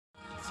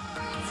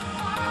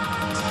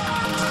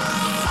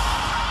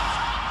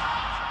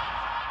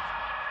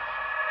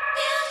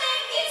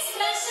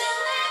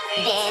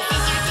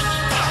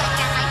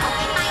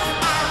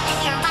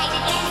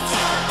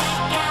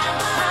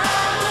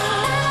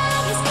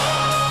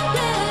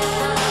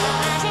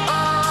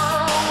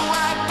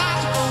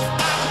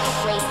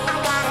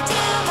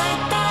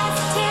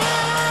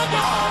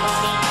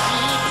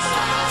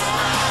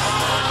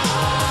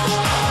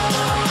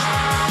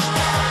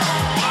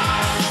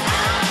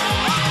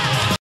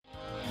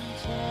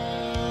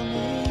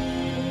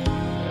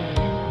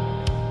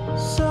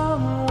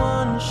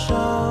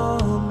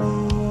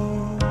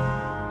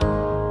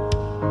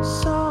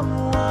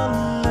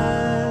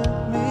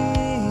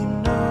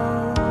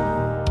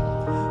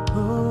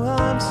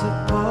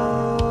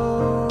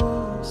supposed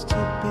to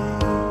be.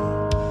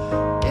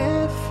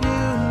 If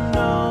you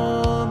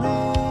know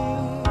me,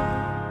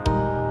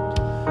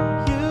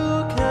 you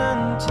can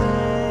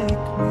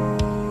take me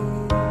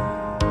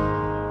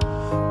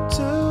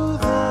to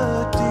the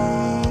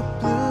deep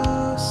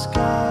blue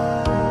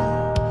sky,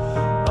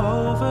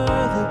 over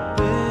the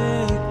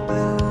big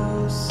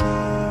blue sea.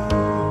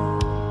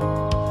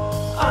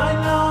 I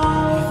know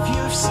if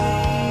you've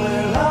seen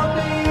where I'll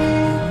be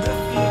in the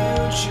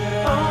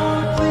future.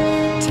 Oh,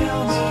 please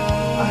tell me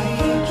I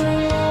can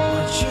dream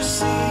what you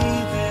see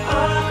there.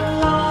 I'm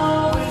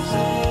lost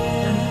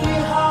within and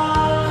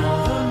behind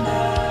all the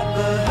madness,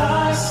 but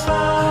I swear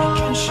I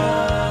can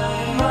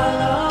shine my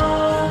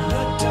love in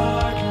the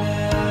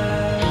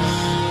darkness.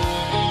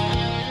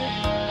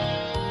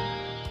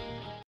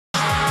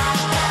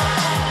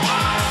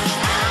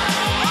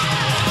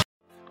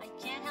 I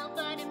can't help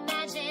but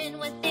imagine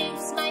what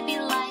things might be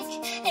like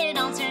in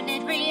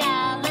alternate realities.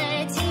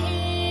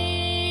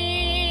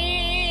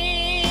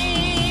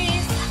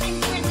 I'm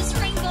Princess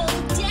Rainbow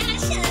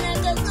Dash, and I'm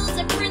the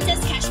loser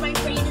Princess Cash. My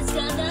brain is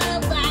gonna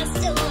last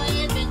till I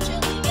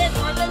eventually get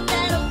more, but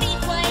that'll be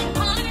quite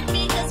hard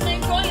because my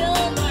royal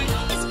heart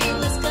is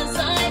fearless, cause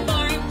I'm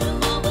armed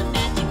them all with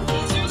magic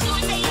lasers.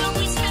 They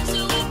always have,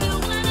 so if you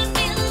wanna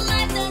feel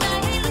alive, then I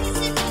highly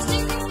suggest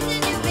you go to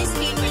your base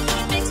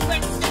Friendship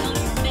Express. Now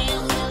your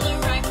mail will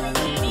arrive from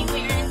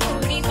anywhere in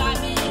 45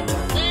 minutes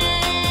or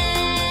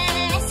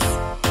less.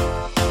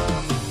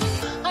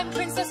 I'm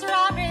Princess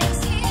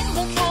Robin's here.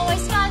 Look how I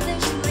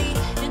stylishly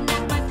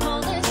enact my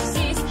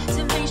policies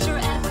to make sure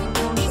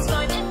everybody's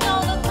fine and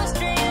all the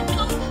pedestrian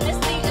knows as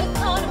the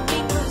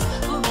economy grows.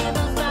 We'll give a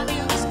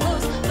fabulous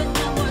pose, but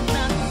no more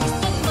glamorous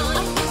than mine.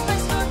 I use my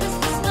smart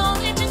business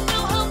knowledge and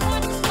know how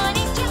important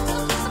money jacks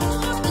will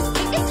support the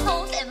biggest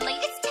homes and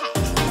latest tech.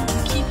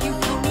 Keep you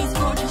ponies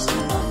gorgeous, you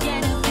won't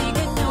get a big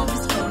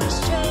enormous bonus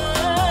check.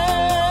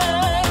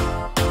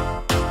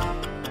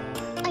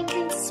 I'm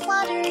Princess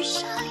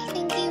Fluttershy,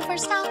 thank you for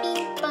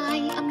stopping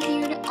by. I'm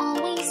here to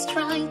always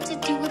try to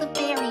do the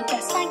very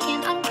best I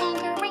can. I'm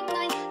conquering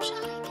my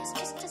shyness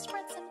just to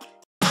spread some.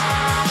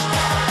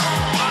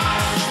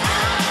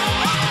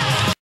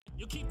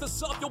 You keep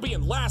this up, you'll be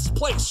in last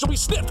place. You'll be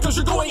snipped cause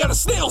you're going at a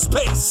snail's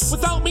pace.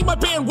 Without me, my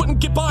band wouldn't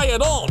get by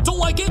at all. Don't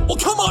like it? Well,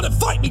 come on and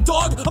fight me,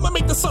 dog. I'ma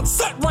make the sun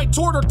set right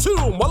toward her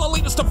tomb while I'll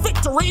lead us to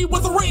victory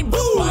with a rainbow.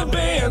 My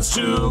band's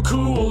too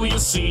cool, you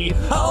see.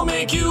 I'll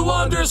make you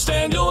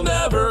understand you'll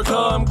never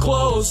come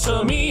close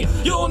to me.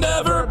 You'll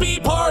never be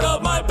part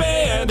of my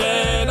band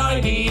and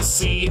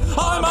IDC.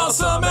 I'm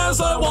awesome as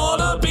I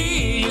wanna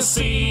be, you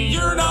see.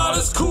 You're not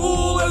as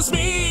cool as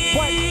me.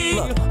 What?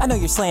 Look, I know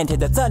you're slanted,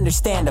 that's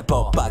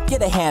understandable, but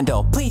get a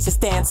handle, please just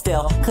stand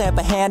still. Clamp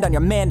a hand on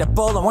your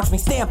mandible and watch me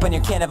stamp on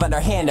your can of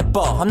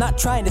underhandable. I'm not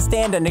trying to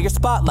stand under your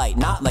spotlight,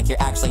 not like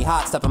you're actually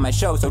hot stuff on my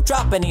show, so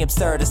drop any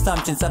absurd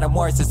assumptions that I'm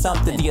worse or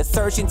something. The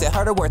assertions at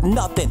heart are worth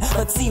nothing.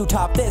 Let's see who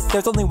top this.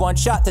 There's only one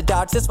shot to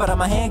dodge this, but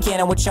I'm a hand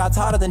cannon with shots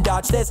hotter than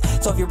dodge this.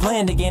 So if you're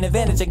planning to gain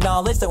advantage,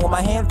 acknowledge that with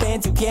my hand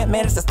fans you can't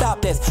manage to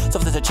stop this. So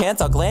if there's a chance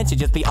I'll glance you,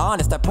 just be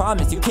honest, I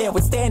promise you can't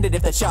withstand it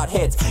if the shot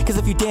hits. Cause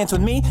if you dance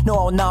with me, no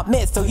I will not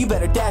miss. So you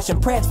better dash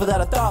and prance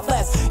without a thought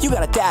less. You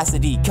got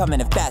audacity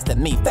coming in fast at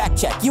me. Fact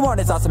check, you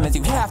aren't as awesome as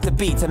you have to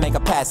be to make a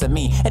pass at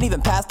me. And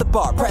even past the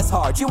bar, press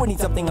hard, you would need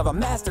something of a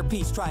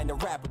masterpiece trying to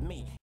rap with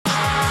me.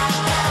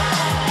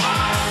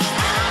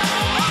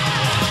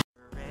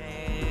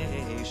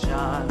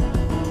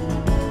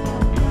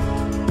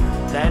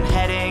 Then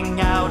heading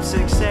out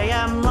 6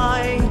 a.m.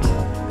 light,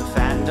 the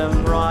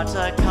fandom brought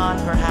a con,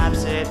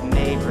 perhaps it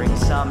may bring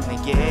some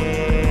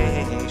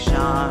negation.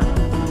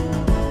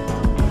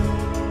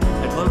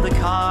 I'd load the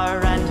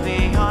car and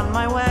be on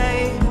my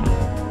way,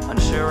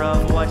 unsure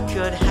of what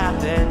could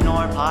happen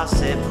or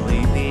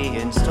possibly be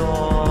in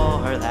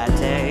store that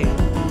day.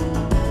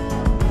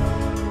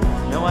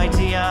 No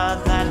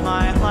idea that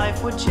my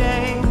life would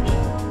change,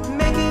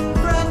 making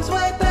friends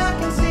way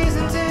back in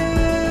season 2.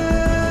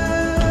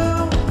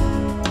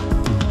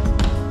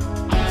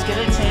 It's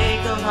gonna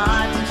take a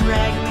lot to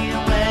drag me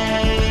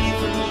away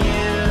from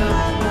you.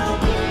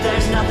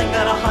 There's nothing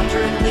that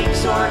 100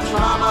 leaks or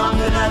trauma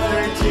could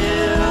ever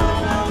do.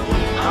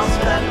 I'll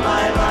spend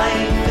my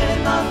life in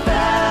the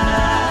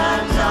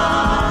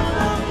fandom.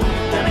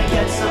 Gonna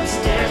get some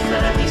stares,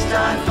 but at least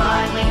I'm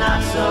finally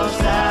not so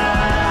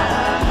sad.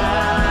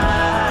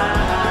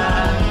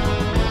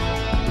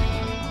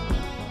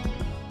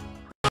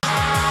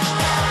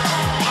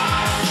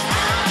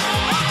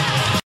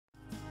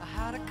 I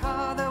had a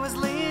car that was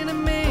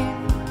leaning me,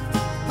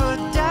 put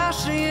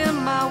Dashy in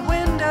my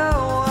window,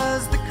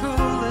 was the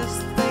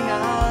coolest thing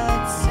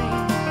I'd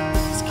seen.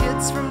 These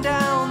kids from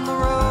down the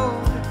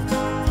road,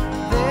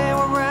 they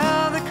were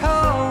rather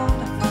cold.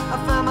 I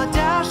found my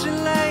Dashy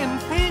lay in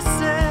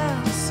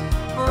pieces,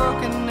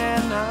 broken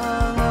and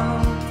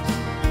alone.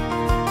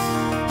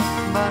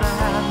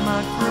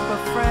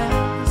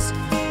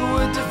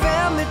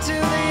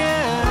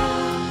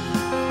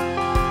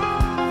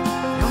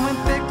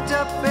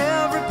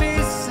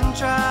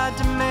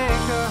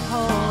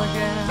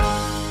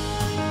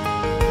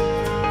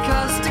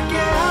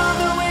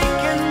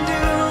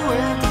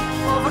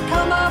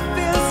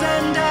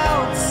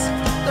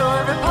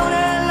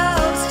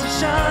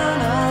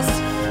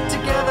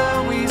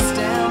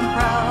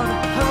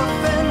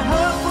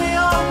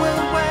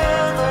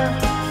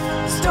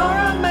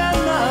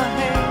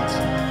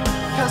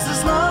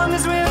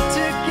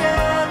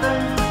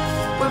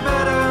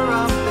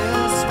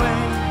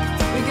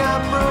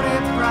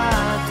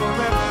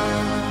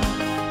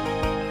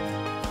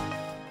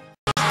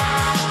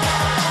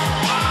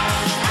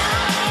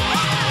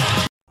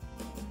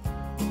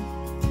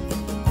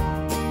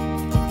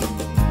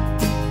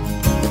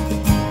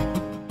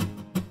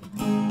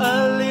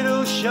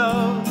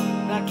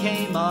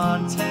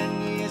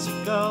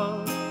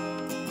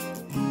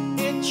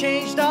 It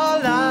changed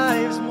our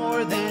lives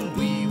more than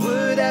we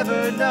would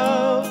ever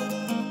know.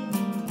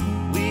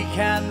 We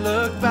can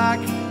look back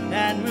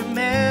and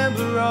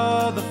remember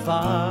all the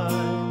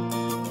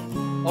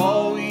fun,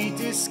 all we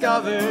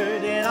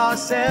discovered in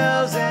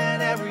ourselves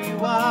and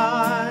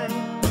everyone.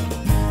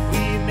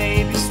 We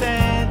may be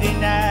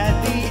standing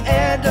at the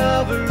end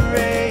of a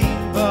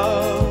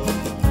rainbow,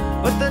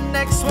 but the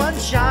next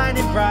one's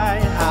shining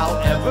bright,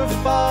 however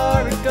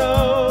far it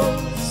goes.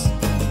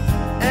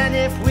 And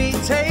if we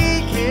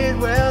take it,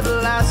 well,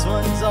 the last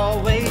one's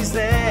always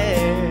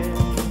there.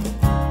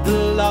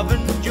 The love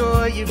and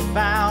joy you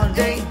found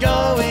ain't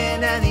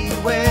going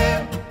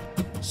anywhere.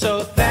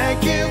 So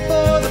thank you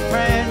for the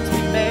friends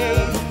we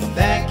made.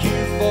 Thank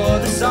you for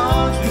the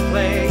songs we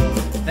played.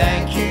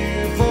 Thank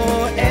you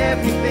for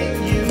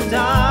everything you've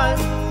done.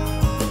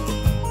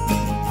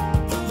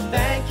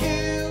 Thank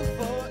you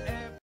for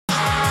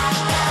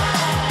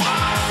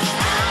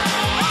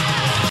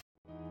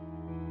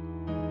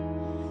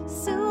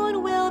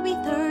Soon we'll be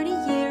 30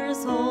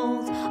 years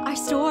old. Our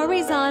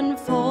stories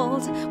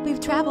unfold. We've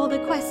traveled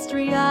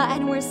Equestria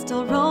and we're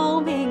still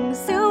roaming.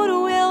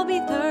 Soon we'll be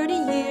 30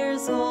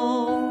 years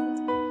old.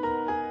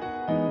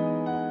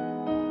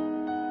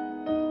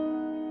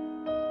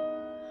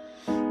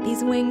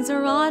 These wings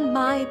are on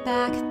my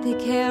back, they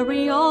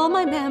carry all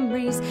my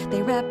memories.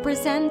 They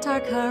represent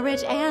our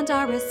courage and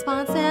our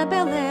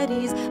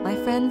responsibilities. My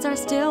friends are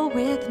still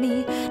with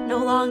me, no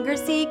longer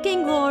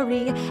seeking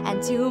glory.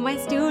 And to my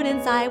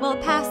students I will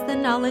pass the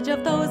knowledge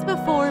of those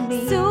before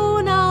me.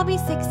 Soon I'll be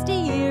 60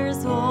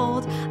 years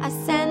old,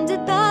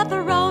 ascended the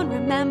throne,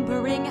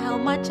 remembering how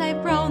much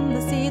I've grown,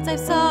 the seeds I've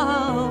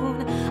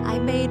sown. I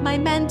made my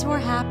mentor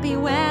happy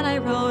when I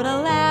wrote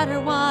a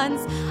letter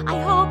once. I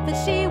hope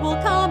that she will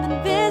come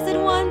and visit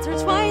once or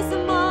twice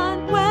a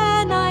month.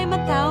 When I'm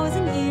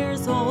 1,000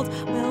 years old,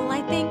 will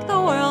I think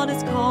the world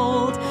is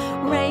cold?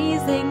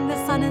 Raising the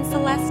sun in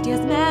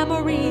Celestia's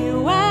memory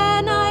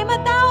when I'm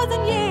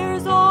 1,000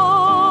 years old.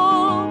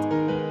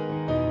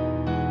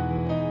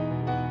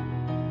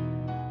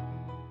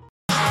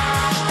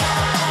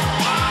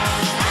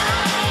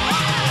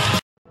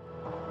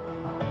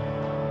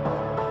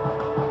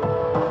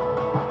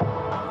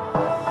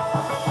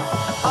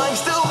 I'm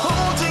still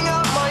holding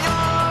out my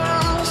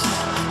arms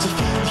to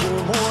feel your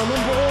warm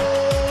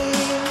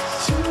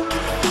embrace. To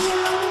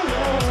feel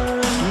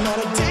warm. Not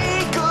a day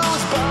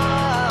goes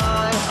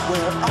by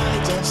where I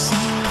don't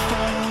see your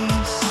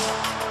face,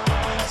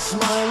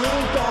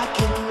 smiling back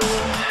at me.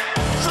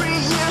 3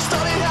 years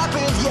thought it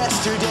happened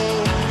yesterday.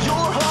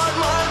 Your heart,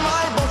 my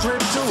mind, both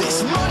ripped away. This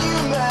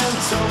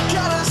monumental,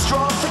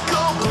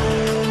 catastrophical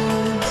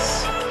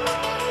bliss.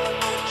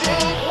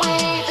 Think we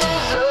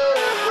deserve.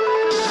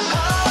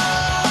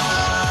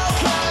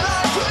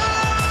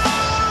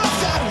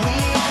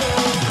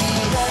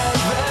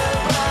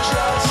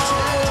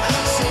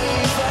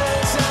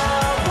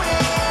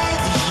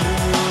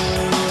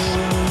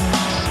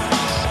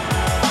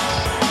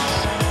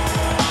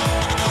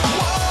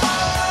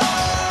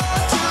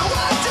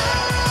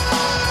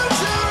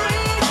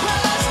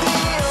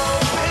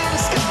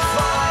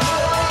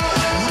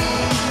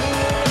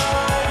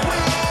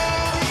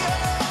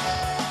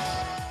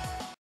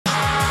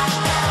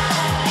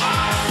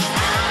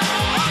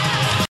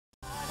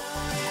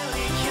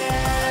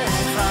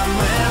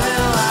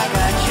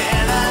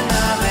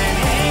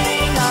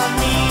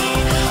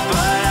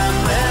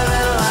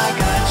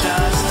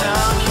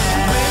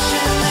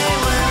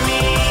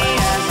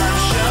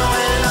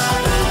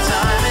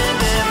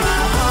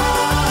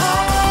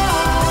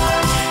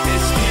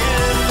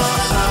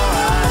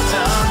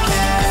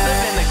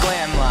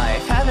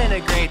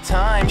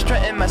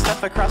 my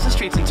stuff across the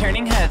streets and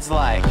turning heads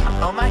like,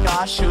 oh my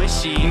gosh, who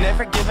is she?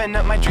 Never giving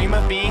up my dream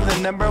of being the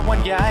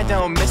 #1 guy. I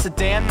don't miss a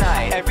damn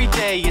night. Every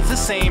day it's the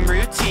same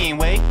routine.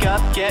 Wake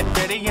up, get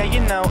ready, yeah, you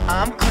know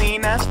I'm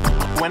clean as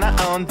when I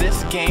own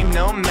this game.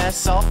 No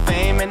mess, all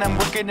fame, and I'm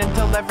working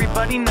until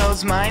everybody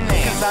knows my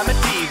name. Cause I'm a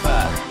diva,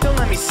 don't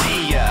let me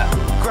see ya.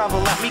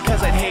 Grovel at me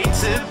cause I'd hate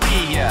to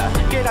be ya.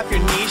 Get off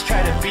your knees,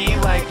 try to be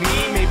like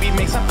me. Maybe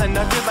make something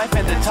of your life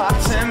and then talk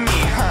to me,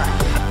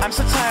 I'm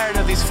so tired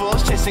of these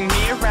fools chasing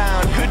me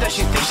around. Who does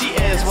she think she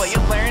is? Well, you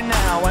learn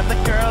now. I'm the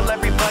girl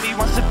everybody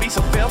wants to be,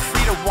 so feel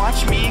free to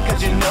watch me,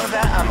 cause you know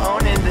that I'm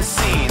owning the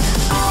scene.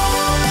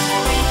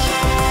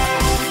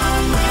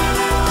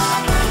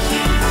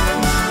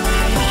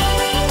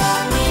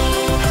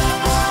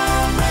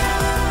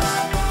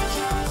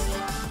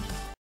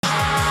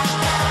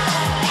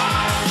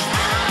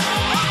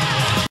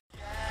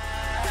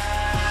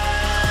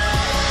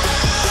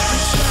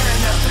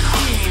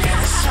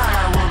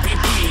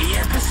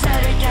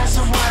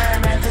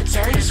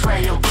 Dirt is where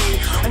you'll be.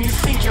 When you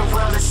think your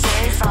world is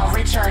safe, I'll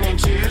return in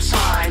due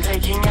time,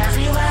 taking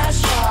every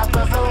last drop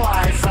of the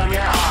light from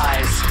your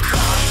eyes.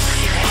 Crawling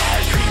through your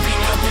head,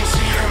 creeping up into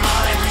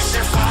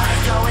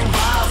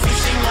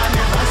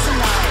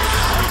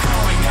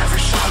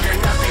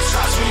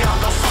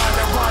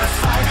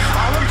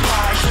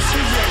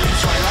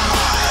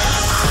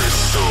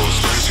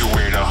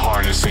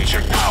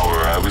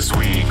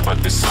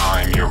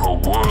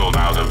world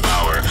I'll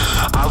devour.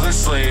 I'll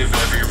enslave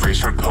every race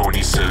from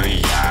ponies to the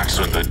yaks.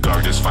 When the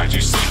darkness finds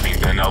you sleeping,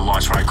 then I'll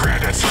launch my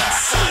grand attack.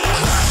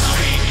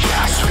 Grasping,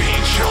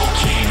 gasping,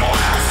 choking,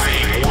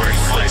 laughing,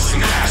 worthless,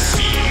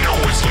 nasty, no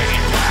one's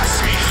getting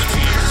past me.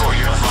 Fear for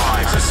your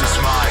lives, this is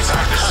my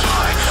time to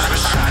shine. The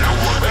shadow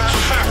of the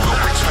king will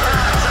return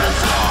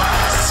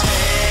unadvised.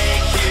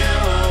 Take you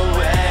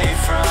away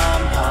from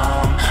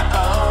home,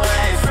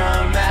 away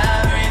from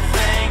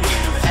everything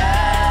you've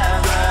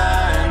ever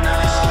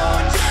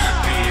known.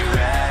 Be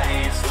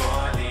ready for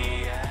the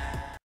end.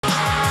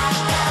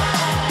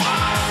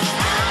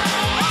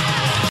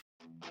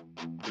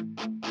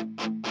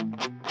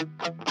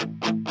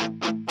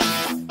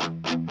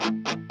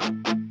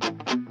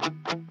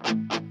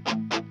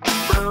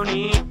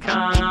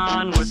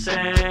 BronyCon was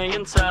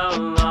saying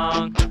so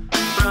long.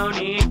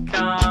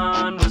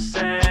 BronyCon was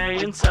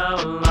saying so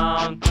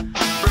long.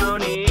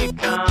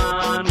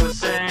 BronyCon was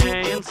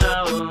saying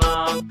so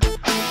long.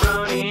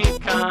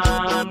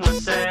 BronyCon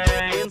was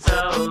saying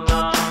so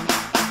long.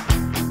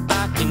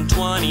 Back in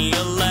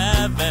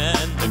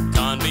 2011, the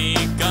con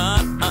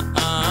begun.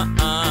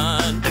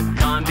 The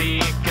con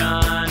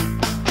begun.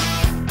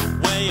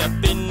 Way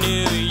up in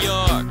New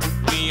York,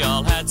 we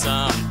all had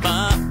some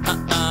fun.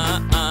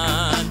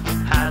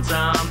 Had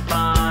some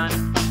fun.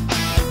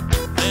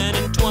 Then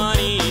in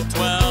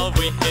 2012,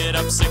 we hit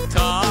up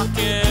Chicago.